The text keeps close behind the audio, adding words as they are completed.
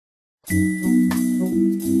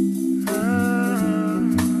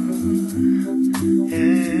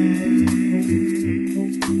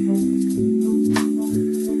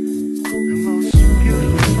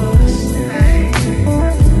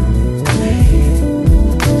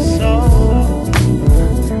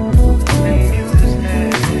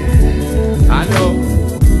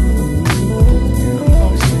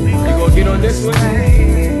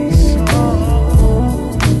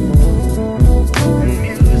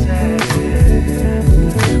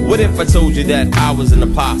What if I told you that I was an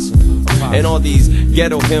apostle, and all these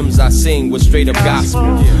ghetto hymns I sing was straight up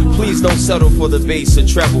gospel? Please don't settle for the bass or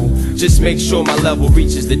treble, just make sure my level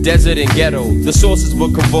reaches the desert and ghetto. The sources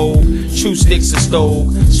book of vogue, true sticks are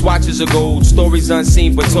stole, swatches of gold, stories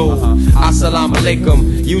unseen but told. Assalamu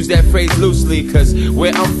alaikum, use that phrase loosely, cause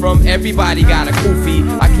where I'm from everybody got a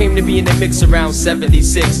kufi. I came to be in the mix around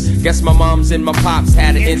 76, guess my moms and my pops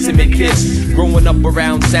had an intimate kiss. Growing up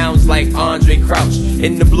around sounds like Andre Crouch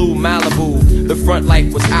in the blue Malibu, the front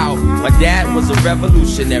light was out. My dad was a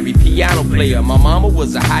revolutionary piano player, my mama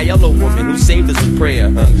was a high yellow woman who saved us with prayer.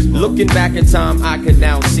 Looking back in time, I can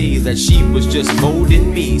now see that she was just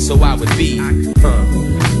molding me so I would be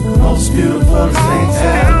most beautiful thing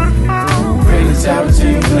ever. Bring the terror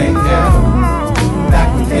to you, blink out.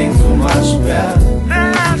 Back when things were much better.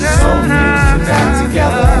 So music back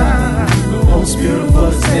together. The most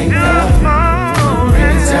beautiful thing ever.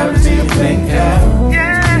 Bring the terror to you, blink out.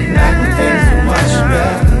 Back when things were much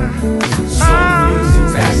better. So music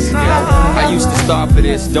back together. I used to starve for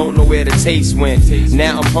this, don't know where the taste went.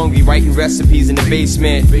 Now I'm hungry, writing recipes in the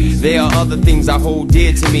basement. There are other things I hold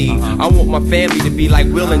dear to me. I want my family to be like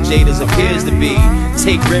Will and Jada's appears to be.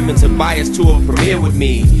 Take Raymond to buy us to a premiere with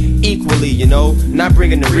me. Equally, you know, not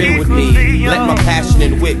bringing the real with me. Let my passion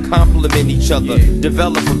and wit complement each other.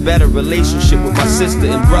 Develop a better relationship with my sister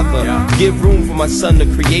and brother. Give room for my son to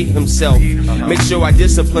create himself. Make sure I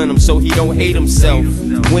discipline him so he don't hate himself.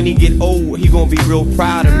 When he get old, he gonna be real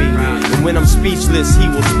proud of me. And when I'm speechless, he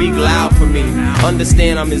will speak loud for me.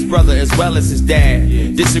 Understand I'm his brother as well as his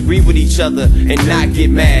dad. Disagree with each other and not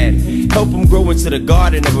get mad. Help him grow into the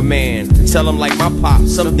garden of a man. Tell him like my pop,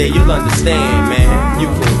 someday you'll understand, man. You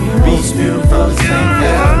can be most beautiful thing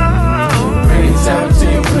ever. Bring it down to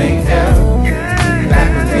you, blink out. Back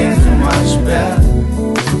when things were much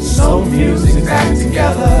better. Soul music back together.